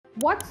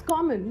What's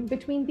common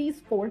between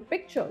these four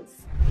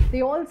pictures?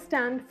 They all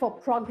stand for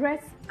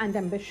progress and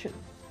ambition.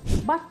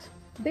 But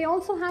they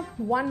also have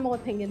one more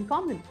thing in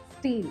common: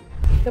 steel,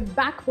 the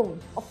backbone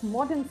of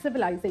modern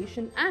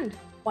civilization and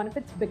one of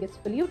its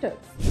biggest polluters.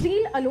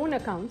 Steel alone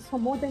accounts for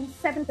more than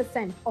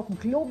 7% of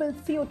global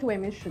CO2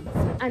 emissions,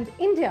 and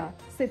India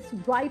sits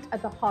right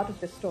at the heart of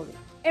the story.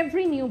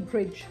 Every new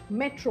bridge,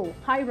 metro,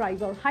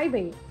 high-rise or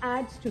highway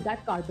adds to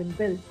that carbon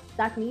bill.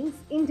 That means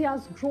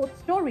India's growth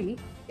story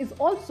is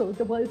also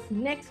the world's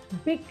next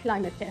big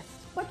climate test.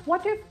 But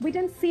what if we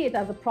didn't see it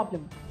as a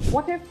problem?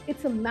 What if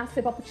it's a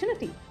massive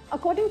opportunity?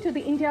 According to the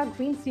India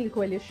Green Steel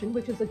Coalition,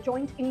 which is a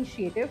joint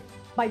initiative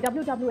by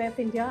WWF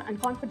India and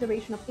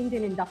Confederation of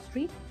Indian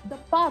Industry, the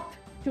path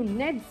to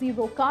net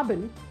zero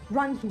carbon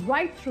runs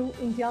right through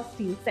India's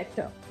steel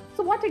sector.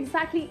 So what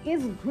exactly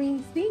is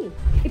green steel?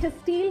 It is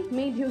steel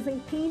made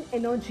using clean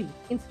energy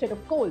instead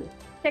of coal.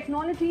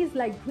 Technologies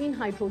like green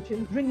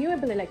hydrogen,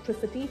 renewable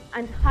electricity,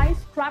 and high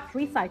scrap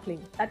recycling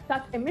that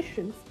cut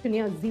emissions to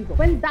near zero.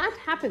 When that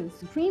happens,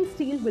 green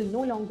steel will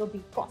no longer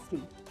be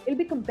costly. It'll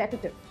be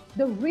competitive.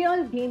 The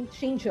real game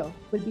changer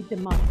will be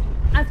demand.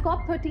 As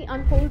COP30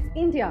 unfolds,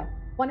 India,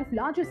 one of the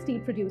largest steel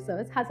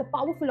producers, has a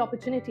powerful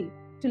opportunity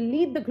to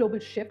lead the global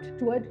shift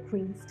toward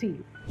green steel.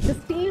 The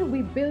steel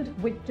we build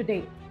with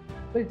today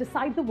will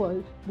decide the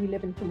world we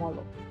live in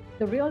tomorrow.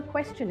 The real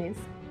question is,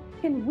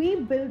 can we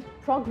build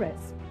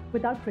progress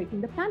without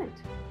breaking the planet?